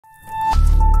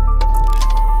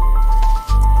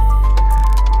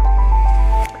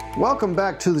Welcome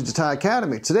back to the Jatai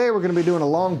Academy. Today we're going to be doing a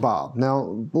long bob.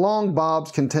 Now, long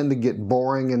bobs can tend to get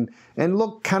boring and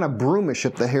look kind of broomish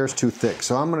if the hair's too thick.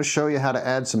 So I'm going to show you how to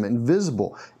add some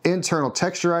invisible internal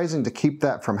texturizing to keep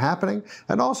that from happening.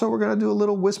 And also we're going to do a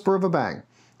little whisper of a bang.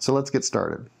 So let's get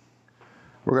started.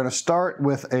 We're going to start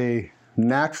with a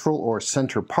natural or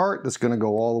center part that's going to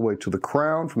go all the way to the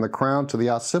crown, from the crown to the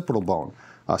occipital bone.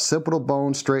 Occipital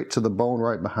bone straight to the bone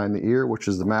right behind the ear, which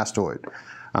is the mastoid.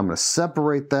 I'm going to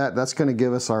separate that. That's going to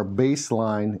give us our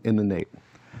baseline in the nape.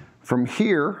 From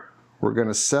here, we're going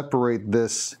to separate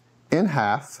this in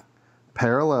half,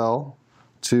 parallel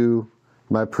to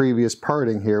my previous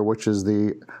parting here, which is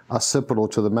the occipital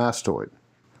to the mastoid.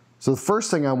 So the first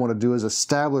thing I want to do is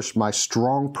establish my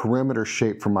strong perimeter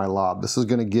shape for my lob. This is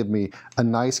going to give me a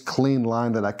nice clean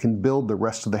line that I can build the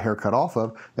rest of the haircut off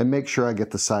of and make sure I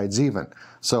get the sides even.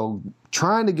 So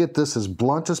trying to get this as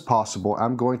blunt as possible,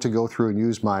 I'm going to go through and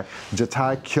use my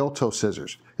Jatai Kyoto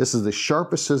Scissors. This is the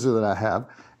sharpest scissor that I have,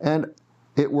 and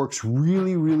it works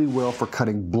really, really well for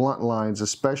cutting blunt lines,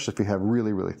 especially if you have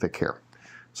really, really thick hair.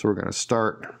 So we're going to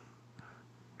start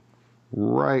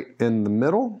right in the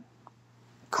middle.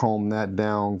 Comb that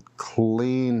down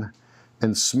clean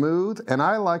and smooth, and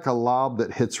I like a lob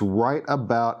that hits right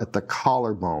about at the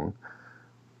collarbone.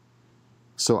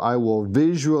 So I will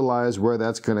visualize where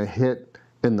that's going to hit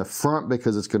in the front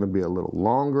because it's going to be a little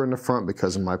longer in the front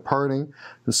because of my parting.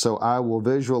 And so I will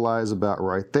visualize about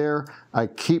right there. I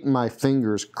keep my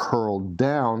fingers curled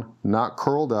down, not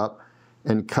curled up,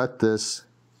 and cut this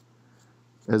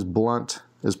as blunt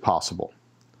as possible.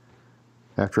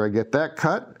 After I get that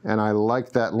cut and I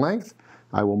like that length,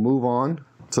 I will move on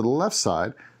to the left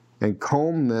side and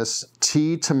comb this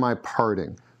T to my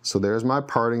parting. So there's my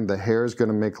parting. The hair is going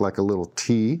to make like a little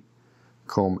T.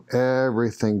 Comb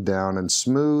everything down and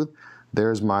smooth.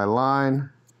 There's my line.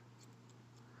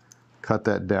 Cut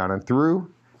that down and through.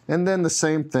 And then the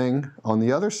same thing on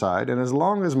the other side. And as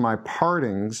long as my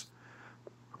partings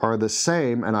are the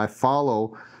same and I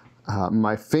follow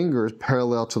my fingers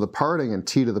parallel to the parting and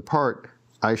T to the part,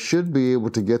 I should be able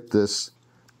to get this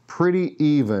pretty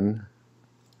even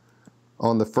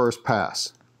on the first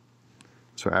pass.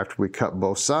 So after we cut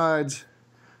both sides,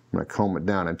 I'm going to comb it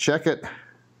down and check it.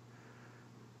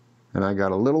 And I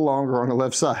got a little longer on the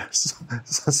left side.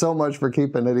 So much for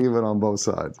keeping it even on both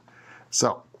sides.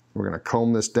 So we're going to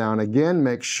comb this down again,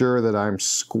 make sure that I'm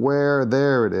square.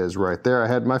 There it is right there. I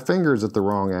had my fingers at the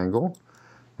wrong angle.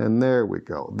 And there we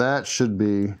go. That should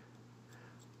be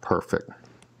perfect.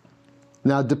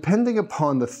 Now, depending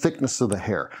upon the thickness of the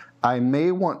hair, I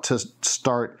may want to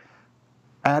start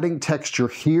adding texture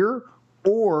here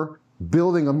or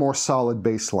building a more solid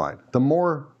baseline. The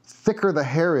more thicker the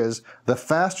hair is, the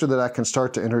faster that I can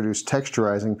start to introduce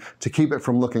texturizing to keep it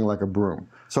from looking like a broom.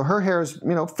 So her hair is,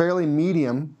 fairly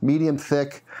medium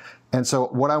thick. And so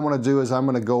what I want to do is I'm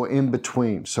going to go in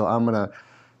between. So I'm going to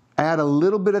add a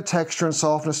little bit of texture and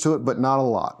softness to it, but not a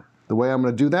lot. The way I'm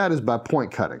going to do that is by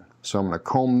point cutting. So I'm going to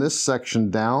comb this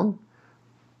section down,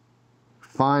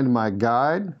 find my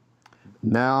guide.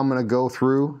 Now I'm going to go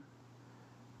through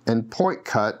and point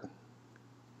cut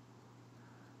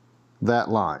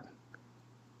that line.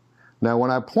 Now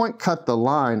when I point cut the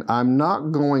line, I'm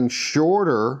not going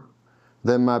shorter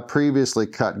than my previously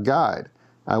cut guide.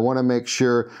 I want to make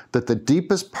sure that the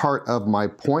deepest part of my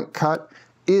point cut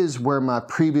is where my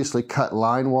previously cut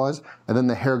line was, and then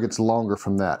the hair gets longer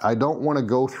from that. I don't want to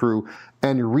go through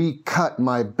and recut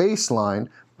my baseline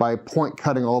by point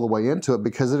cutting all the way into it,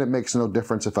 because then it makes no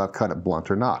difference if I've cut it blunt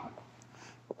or not.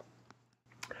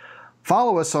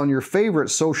 Follow us on your favorite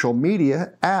social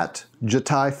media at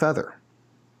jataifeather.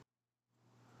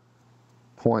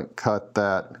 Point cut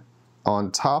that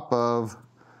on top of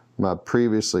my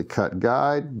previously cut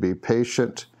guide. Be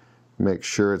patient. Make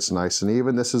sure it's nice and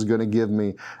even. This is going to give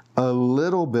me a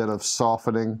little bit of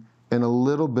softening and a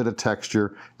little bit of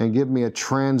texture and give me a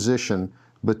transition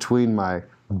between my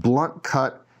blunt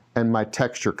cut and my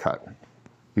texture cut.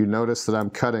 You notice that I'm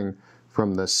cutting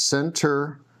from the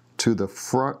center to the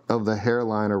front of the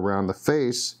hairline around the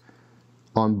face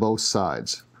on both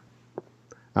sides.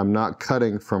 I'm not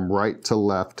cutting from right to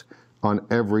left on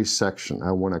every section.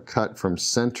 I want to cut from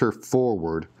center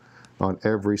forward on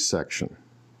every section.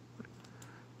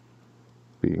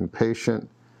 Being patient,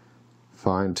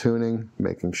 fine-tuning,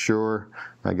 making sure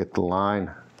I get the line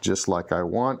just like I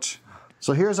want.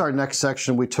 So here's our next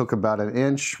section. We took about 1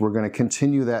 inch. We're going to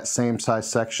continue that same size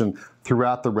section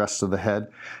throughout the rest of the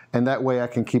head, and that way I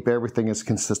can keep everything as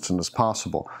consistent as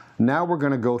possible. Now we're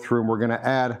going to go through and we're going to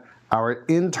add our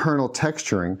internal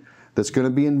texturing that's going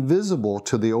to be invisible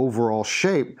to the overall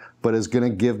shape, but is going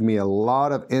to give me a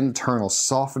lot of internal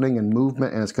softening and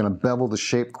movement, and it's going to bevel the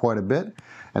shape quite a bit,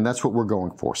 and that's what we're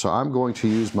going for. So I'm going to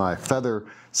use my feather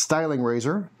styling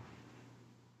razor.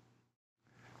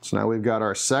 So now we've got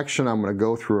our section. I'm going to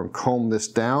go through and comb this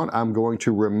down. I'm going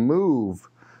to remove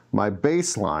my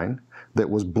baseline that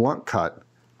was blunt cut.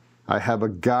 I have a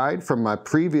guide from my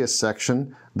previous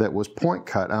section that was point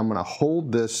cut. I'm going to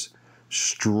hold this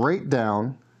straight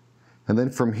down, and then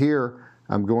from here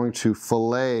I'm going to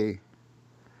fillet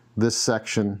this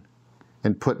section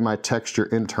and put my texture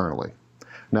internally.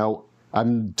 Now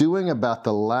I'm doing about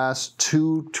the last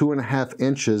 2.5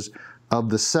 inches of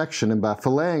the section, and by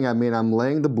filleting I mean I'm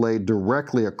laying the blade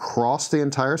directly across the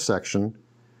entire section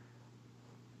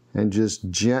and just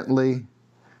gently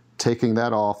taking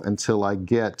that off until I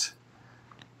get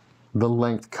the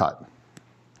length cut.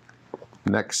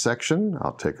 Next section,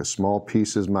 I'll take a small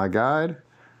piece as my guide.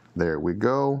 There we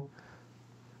go.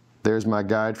 There's my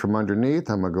guide from underneath.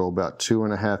 I'm going to go about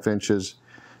 2.5 inches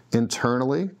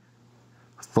internally,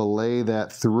 fillet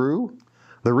that through.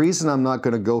 The reason I'm not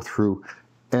going to go through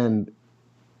and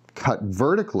cut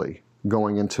vertically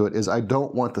going into it is I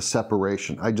don't want the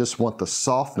separation. I just want the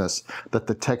softness that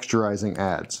the texturizing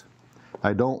adds.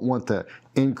 I don't want the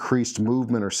increased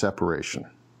movement or separation.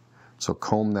 So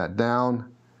comb that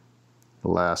down. The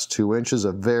last 2 inches,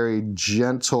 a very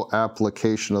gentle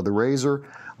application of the razor.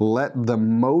 Let the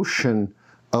motion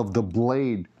of the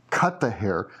blade cut the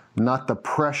hair, not the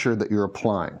pressure that you're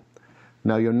applying.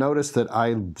 Now you'll notice that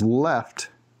I left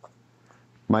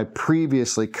my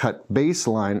previously cut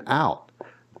baseline out.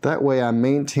 That way I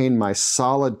maintain my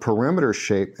solid perimeter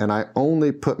shape and I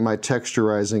only put my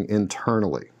texturizing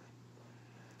internally.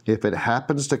 If it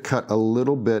happens to cut a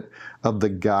little bit of the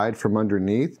guide from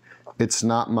underneath, it's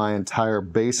not my entire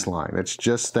baseline. It's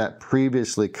just that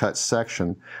previously cut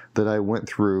section that I went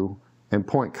through and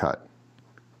point cut.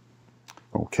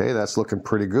 Okay, that's looking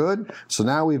pretty good. So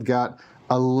now we've got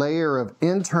a layer of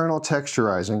internal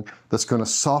texturizing that's going to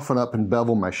soften up and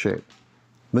bevel my shape.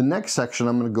 The next section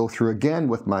I'm going to go through again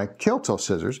with my Kyoto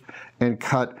scissors and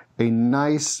cut a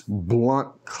nice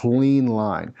blunt clean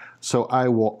line. So I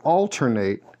will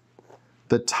alternate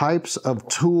the types of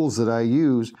tools that I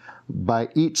use by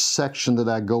each section that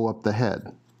I go up the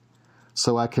head.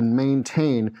 So I can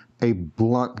maintain a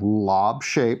blunt lob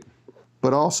shape,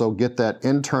 but also get that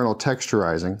internal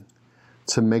texturizing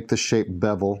to make the shape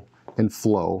bevel and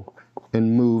flow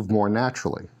and move more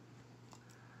naturally.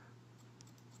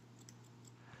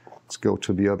 Let's go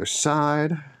to the other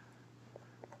side.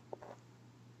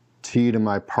 T to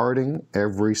my parting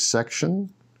every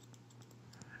section.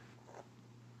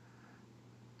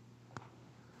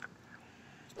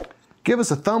 Give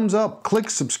us a thumbs up, click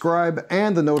subscribe,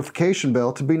 and the notification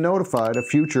bell to be notified of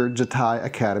future Jatai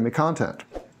Academy content.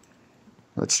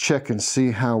 Let's check and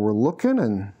see how we're looking,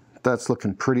 and that's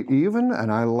looking pretty even,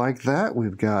 and I like that.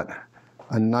 We've got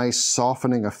a nice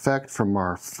softening effect from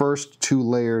our first 2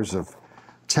 layers of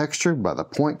texture by the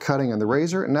point cutting and the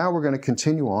razor. And now we're going to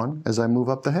continue on as I move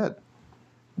up the head.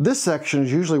 This section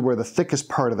is usually where the thickest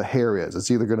part of the hair is. It's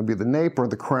either going to be the nape or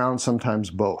the crown, sometimes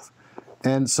both.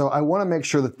 And so I want to make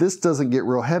sure that this doesn't get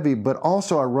real heavy, but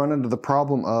also I run into the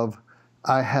problem of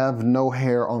I have no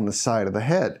hair on the side of the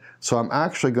head. So I'm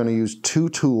actually going to use 2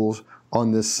 tools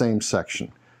on this same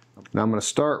section. Now I'm going to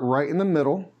start right in the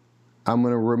middle. I'm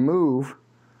going to remove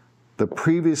the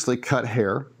previously cut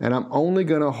hair, and I'm only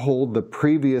going to hold the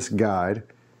previous guide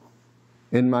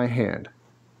in my hand.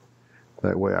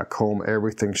 That way I comb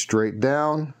everything straight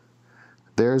down.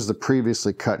 There's the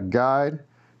previously cut guide.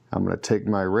 I'm going to take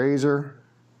my razor,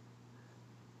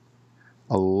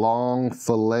 a long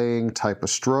filleting type of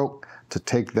stroke to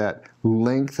take that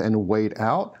length and weight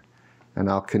out, and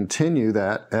I'll continue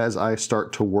that as I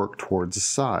start to work towards the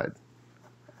side.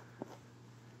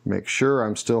 Make sure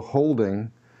I'm still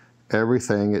holding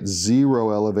everything at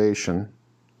 0 elevation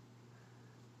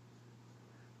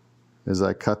as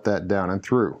I cut that down and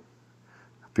through.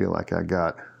 I feel like I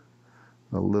got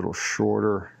a little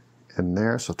shorter in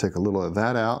there, so take a little of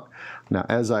that out. Now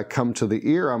as I come to the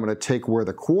ear, I'm going to take where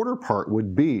the quarter part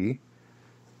would be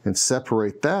and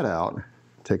separate that out.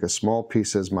 Take a small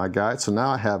piece as my guide. So now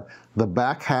I have the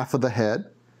back half of the head.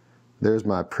 There's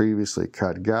my previously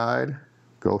cut guide.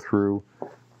 Go through,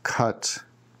 cut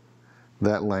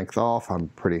that length off. I'm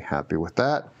pretty happy with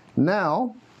that.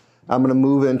 Now I'm going to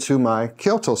move into my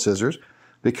Kyoto scissors,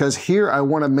 because here I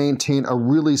want to maintain a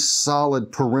really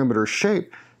solid perimeter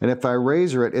shape. And if I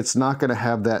razor it, it's not going to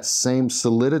have that same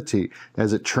solidity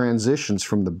as it transitions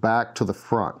from the back to the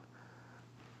front.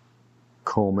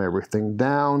 Comb everything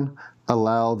down.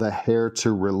 allow the hair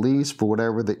to release for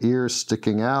whatever the ear is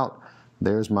sticking out.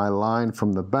 There's my line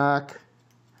from the back.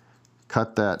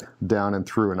 Cut that down and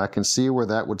through, and I can see where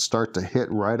that would start to hit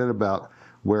right at about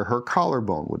where her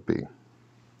collarbone would be.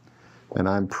 And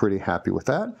I'm pretty happy with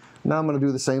that. Now I'm going to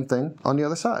do the same thing on the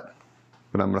other side.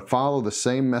 But I'm going to follow the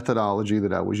same methodology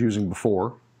that I was using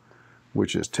before,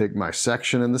 which is take my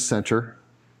section in the center,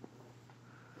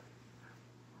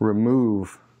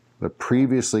 remove the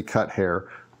previously cut hair,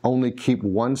 only keep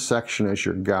one section as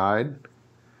your guide,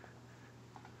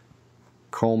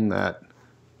 comb that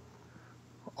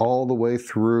all the way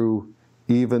through,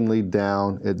 evenly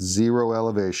down at 0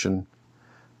 elevation.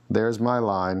 There's my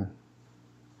line.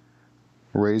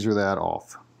 Razor that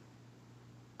off.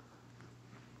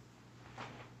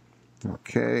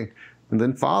 Okay, and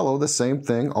then follow the same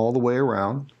thing all the way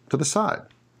around to the side.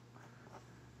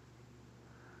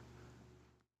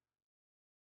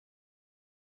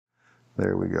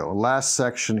 There we go. Last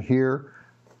section here,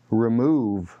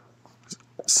 remove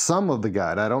some of the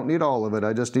guide. I don't need all of it.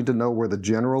 I just need to know where the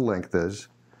general length is.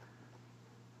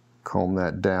 Comb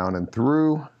that down and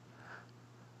through.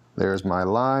 There's my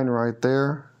line right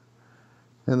there.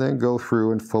 And then go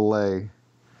through and fillet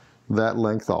that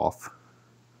length off.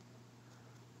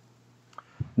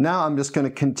 Now I'm just going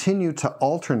to continue to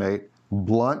alternate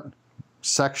blunt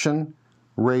section,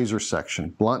 razor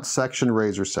section, blunt section,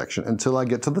 razor section until I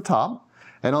get to the top.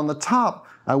 And on the top,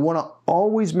 I want to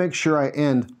always make sure I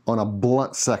end on a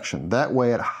blunt section. That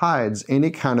way it hides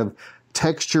any kind of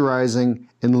texturizing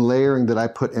and layering that I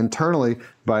put internally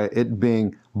by it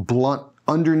being blunt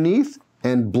underneath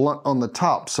and blunt on the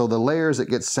top. So the layers that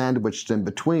get sandwiched in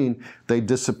between, they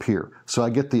disappear. So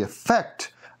I get the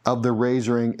effect of the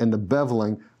razoring and the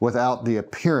beveling without the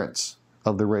appearance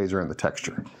of the razor and the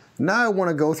texture. Now I want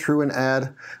to go through and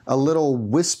add a little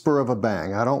whisper of a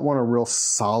bang. I don't want a real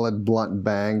solid blunt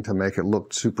bang to make it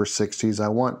look super 60s. I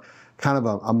want kind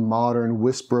of a modern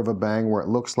whisper of a bang where it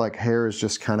looks like hair is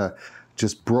just kind of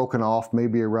just broken off,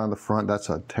 maybe around the front. That's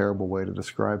a terrible way to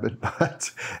describe it, but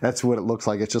that's what it looks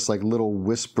like. It's just like little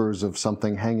whispers of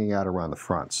something hanging out around the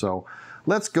front. So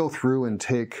let's go through and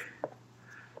take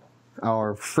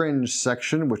our fringe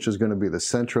section, which is going to be the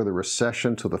center of the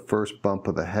recession to the first bump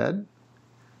of the head.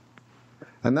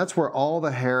 And that's where all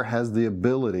the hair has the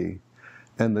ability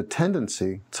and the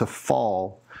tendency to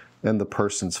fall in the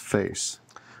person's face.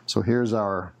 So here's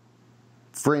our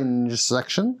fringe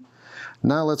section.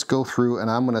 Now let's go through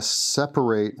and I'm going to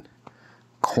separate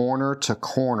corner to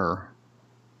corner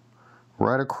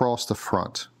right across the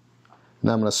front.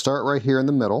 Now I'm going to start right here in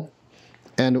the middle.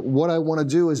 And what I want to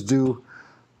do is do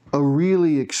a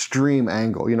really extreme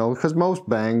angle, you know, because most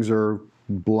bangs are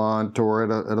blunt or at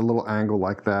a little angle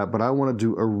like that, but I want to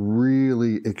do a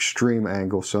really extreme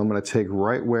angle. So I'm going to take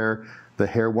right where the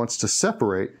hair wants to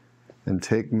separate and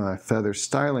take my feather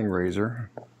styling razor,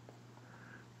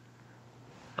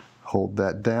 hold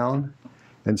that down,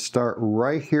 and start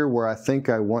right here where I think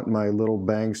I want my little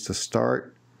bangs to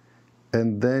start,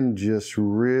 and then just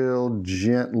real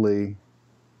gently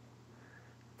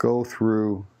go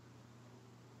through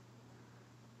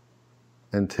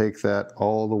and take that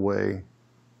all the way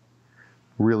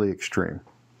really extreme.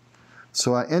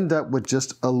 So I end up with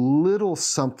just a little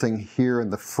something here in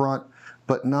the front,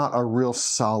 but not a real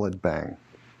solid bang.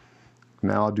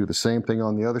 Now I'll do the same thing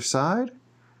on the other side.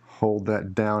 Hold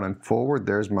that down and forward.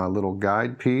 There's my little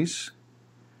guide piece.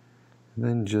 And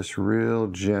then just real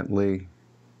gently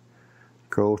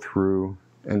go through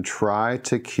and try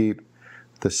to keep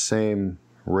the same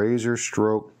razor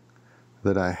stroke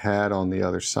that I had on the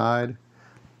other side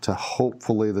to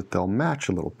hopefully that they'll match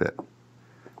a little bit.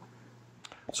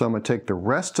 So I'm going to take the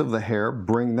rest of the hair,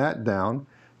 bring that down,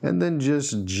 and then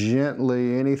just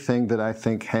gently, anything that I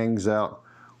think hangs out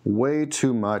way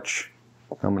too much,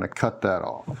 I'm going to cut that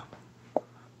off.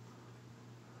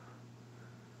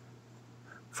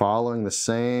 Following the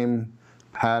same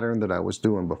pattern that I was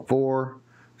doing before,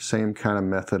 same kind of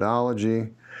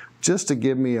methodology, just to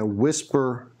give me a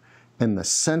whisper in the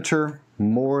center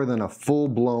more than a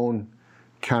full-blown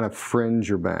kind of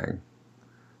fringe or bang.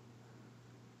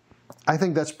 I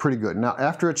think that's pretty good. Now,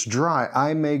 after it's dry,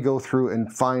 I may go through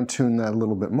and fine-tune that a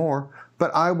little bit more,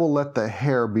 but I will let the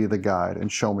hair be the guide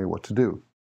and show me what to do.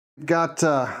 Got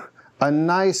a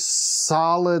nice,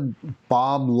 solid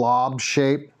bob-lob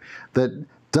shape that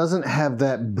doesn't have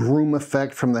that broom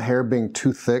effect from the hair being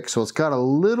too thick, so it's got a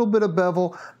little bit of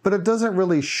bevel, but it doesn't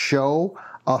really show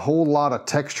a whole lot of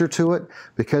texture to it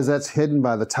because that's hidden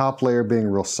by the top layer being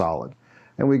real solid.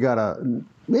 And we got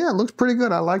yeah, it looks pretty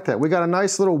good. I like that. We got a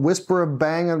nice little whisper of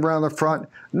bang around the front.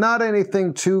 Not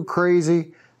anything too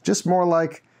crazy, just more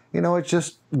like you know, it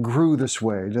just grew this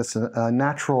way, just a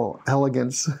natural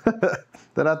elegance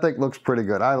that I think looks pretty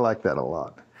good. I like that a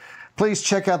lot. Please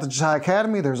check out the Jatai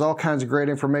Academy. There's all kinds of great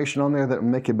information on there that will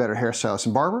make you a better hairstylist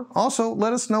and barber. Also,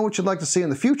 let us know what you'd like to see in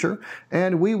the future,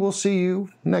 and we will see you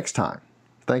next time.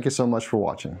 Thank you so much for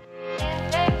watching.